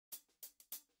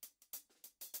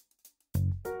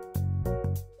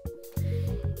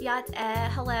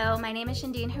Hello, my name is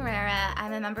Shandiin Herrera.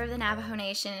 I'm a member of the Navajo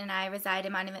Nation and I reside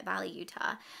in Monument Valley,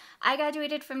 Utah. I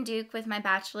graduated from Duke with my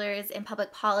bachelor's in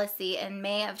public policy in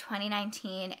May of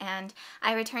 2019, and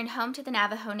I returned home to the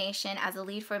Navajo Nation as a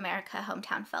Lead for America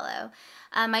Hometown Fellow.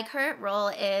 My current role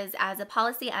is as a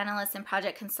policy analyst and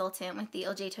project consultant with the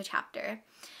Iljeto chapter.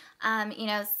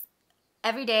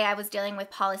 Every day I was dealing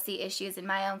with policy issues in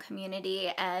my own community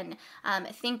and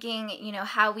thinking,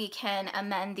 how we can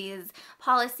amend these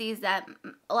policies that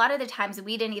a lot of the times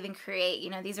we didn't even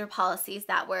create. These are policies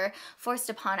that were forced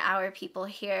upon our people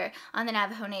here on the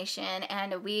Navajo Nation,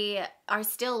 and we are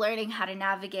still learning how to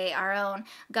navigate our own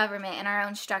government and our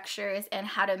own structures and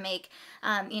how to make,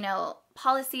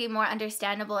 policy more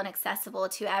understandable and accessible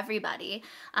to everybody.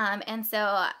 And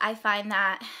so I find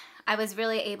that I was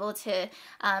really able to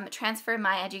transfer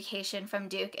my education from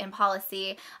Duke in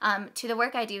policy to the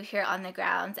work I do here on the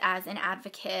grounds as an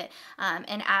advocate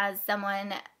and as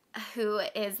someone who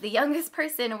is the youngest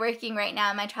person working right now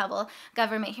in my tribal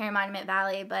government here in Monument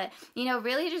Valley, but,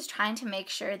 really just trying to make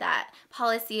sure that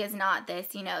policy is not this,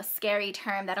 scary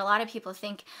term that a lot of people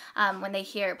think when they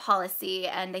hear policy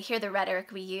and they hear the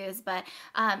rhetoric we use, but,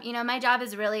 my job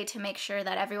is really to make sure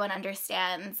that everyone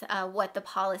understands what the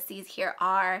policies here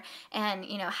are and,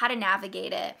 how to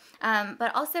navigate it,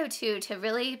 but also to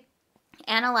really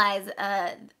analyze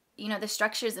the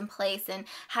structures in place and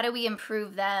how do we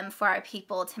improve them for our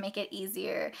people to make it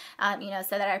easier,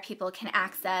 so that our people can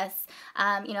access,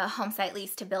 a home site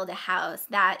lease to build a house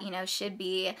that, should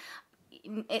be,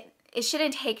 it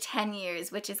shouldn't take 10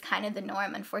 years, which is kind of the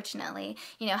norm, unfortunately.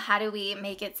 How do we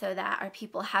make it so that our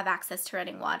people have access to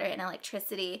running water and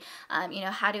electricity?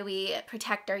 How do we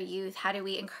protect our youth? How do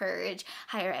we encourage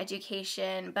higher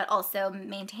education, but also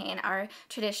maintain our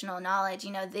traditional knowledge?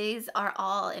 These are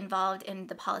all involved in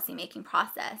the policymaking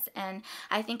process. And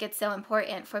I think it's so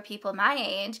important for people my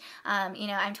age.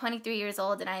 I'm 23 years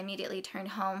old and I immediately returned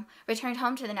home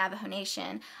to the Navajo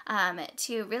Nation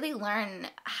to really learn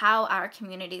how our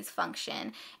communities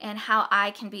function and how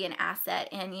I can be an asset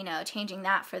in, changing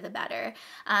that for the better.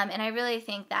 And I really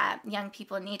think that young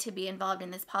people need to be involved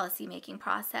in this policy making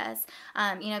process,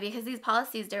 because these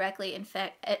policies directly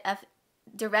impact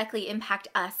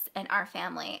us and our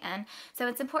family. And so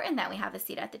it's important that we have a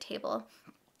seat at the table.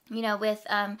 With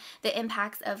the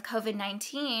impacts of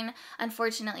COVID-19,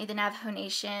 unfortunately, the Navajo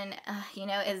Nation,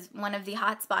 is one of the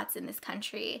hot spots in this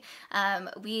country.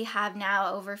 We have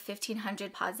now over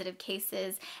 1,500 positive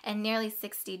cases and nearly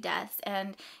 60 deaths.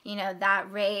 And, that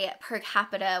rate per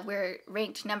capita, we're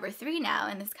ranked number 3 now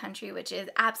in this country, which is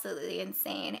absolutely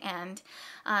insane. And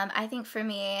I think for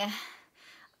me,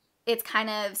 it's kind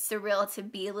of surreal to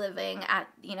be living at,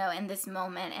 in this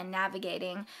moment and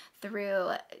navigating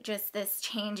through just this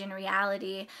change in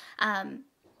reality.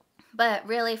 But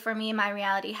really for me, my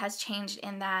reality has changed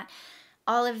in that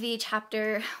all of the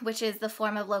chapter, which is the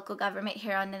form of local government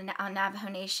here on Navajo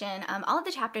Nation, all of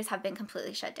the chapters have been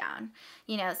completely shut down.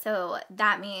 So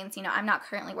that means, I'm not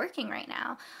currently working right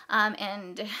now.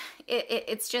 And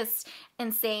it's just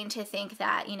insane to think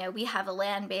that, we have a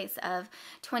land base of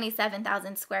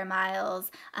 27,000 square miles.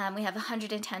 We have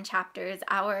 110 chapters.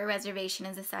 Our reservation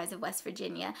is the size of West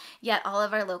Virginia, yet all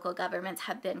of our local governments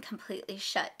have been completely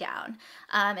shut down.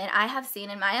 And I have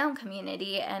seen in my own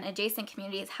community and adjacent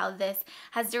communities how this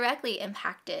has directly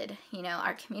impacted,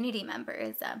 our community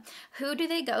members. Who do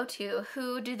they go to?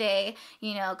 Who do they,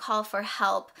 call for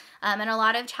help? And a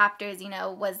lot of chapters,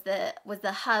 was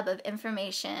the hub of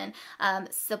information,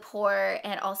 support,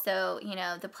 and also,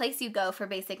 the place you go for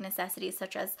basic necessities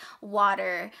such as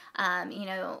water,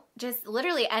 just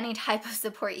literally any type of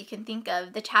support you can think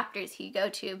of, the chapters you go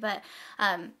to. But,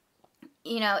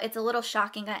 it's a little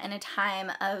shocking that in a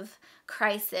time of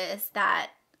crisis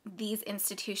that these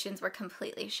institutions were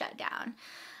completely shut down.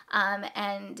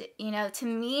 And, to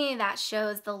me, that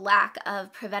shows the lack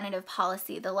of preventative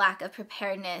policy, the lack of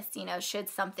preparedness, should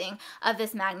something of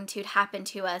this magnitude happen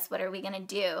to us, what are we going to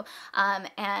do?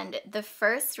 And the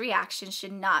first reaction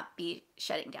should not be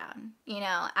shutting down.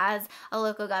 As a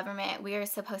local government, we are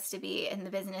supposed to be in the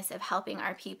business of helping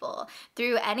our people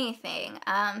through anything.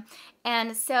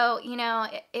 And so,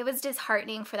 it was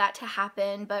disheartening for that to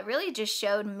happen, but really just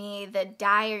showed me the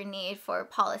dire need for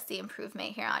policy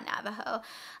improvement here on Navajo.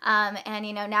 And,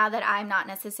 now that I'm not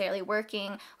necessarily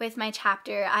working with my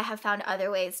chapter, I have found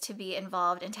other ways to be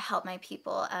involved and to help my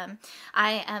people.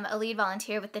 I am a lead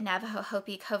volunteer with the Navajo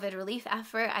Hopi COVID relief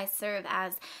effort. I serve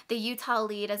as the Utah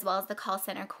lead as well as the call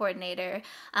center coordinator.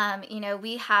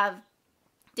 We have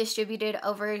distributed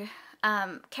over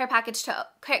care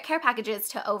packages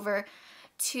to over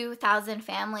 2,000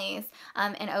 families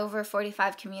in over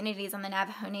 45 communities on the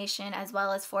Navajo Nation, as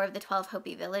well as 4 of the 12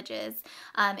 Hopi villages.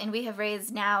 And we have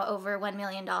raised now over $1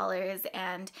 million.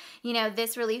 And, you know,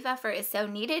 this relief effort is so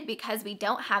needed because we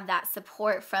don't have that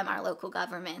support from our local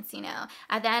governments. You know,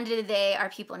 at the end of the day, our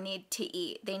people need to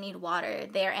eat. They need water.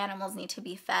 Their animals need to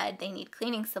be fed. They need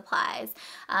cleaning supplies.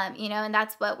 You know, and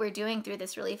that's what we're doing through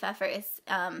this relief effort is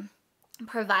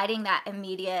providing that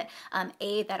immediate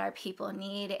aid that our people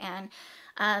need. And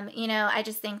you know, I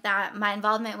just think that my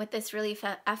involvement with this relief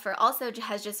effort also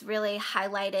has just really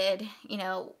highlighted, you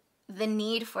know, the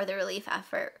need for the relief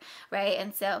effort, right?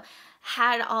 And so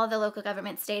had all the local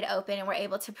governments stayed open and were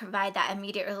able to provide that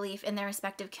immediate relief in their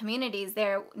respective communities,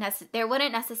 there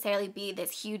wouldn't necessarily be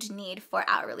this huge need for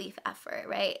our relief effort,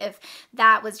 right? If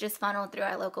that was just funneled through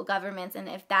our local governments, and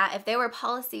if there were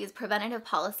policies, preventative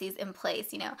policies in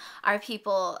place, you know, our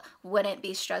people wouldn't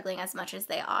be struggling as much as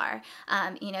they are.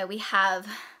 You know, we have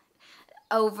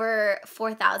over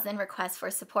 4,000 requests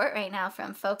for support right now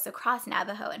from folks across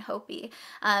Navajo and Hopi,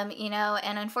 you know,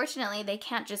 and unfortunately they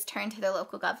can't just turn to their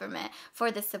local government for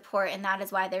the support, and that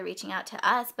is why they're reaching out to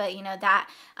us. But, you know, that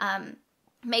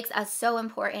makes us so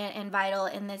important and vital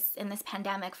in this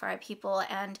pandemic for our people.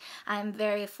 And I'm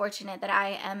very fortunate that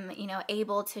I am, you know,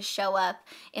 able to show up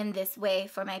in this way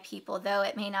for my people, though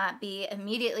it may not be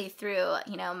immediately through,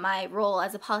 you know, my role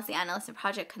as a policy analyst and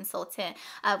project consultant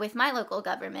with my local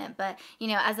government, but, you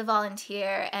know, as a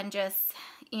volunteer and just,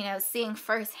 you know, seeing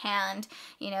firsthand,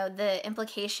 you know, the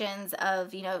implications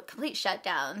of, you know, complete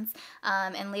shutdowns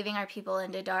and leaving our people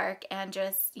in the dark, and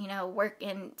just, you know, work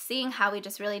and seeing how we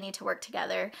just really need to work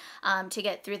together to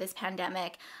get through this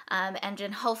pandemic. And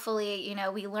then hopefully, you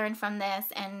know, we learn from this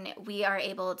and we are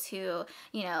able to,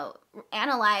 you know,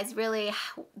 analyze really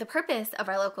the purpose of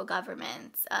our local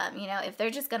governments. You know, if they're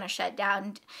just going to shut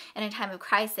down in a time of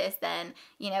crisis, then,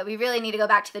 you know, we really need to go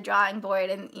back to the drawing board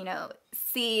and, you know,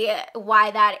 see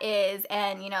why that is,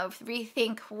 and, you know,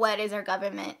 rethink what is our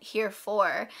government here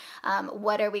for.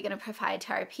 What are we going to provide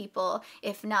to our people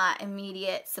if not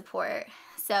immediate support?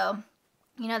 So,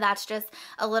 you know, that's just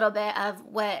a little bit of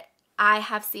what I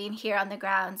have seen here on the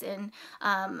grounds in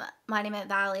Monument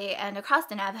Valley and across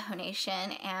the Navajo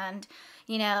Nation. And,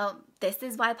 you know, this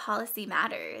is why policy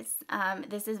matters.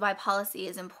 This is why policy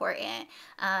is important.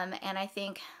 And I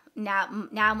think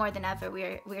now more than ever,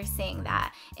 we're seeing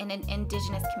that in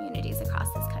indigenous communities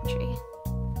across this country.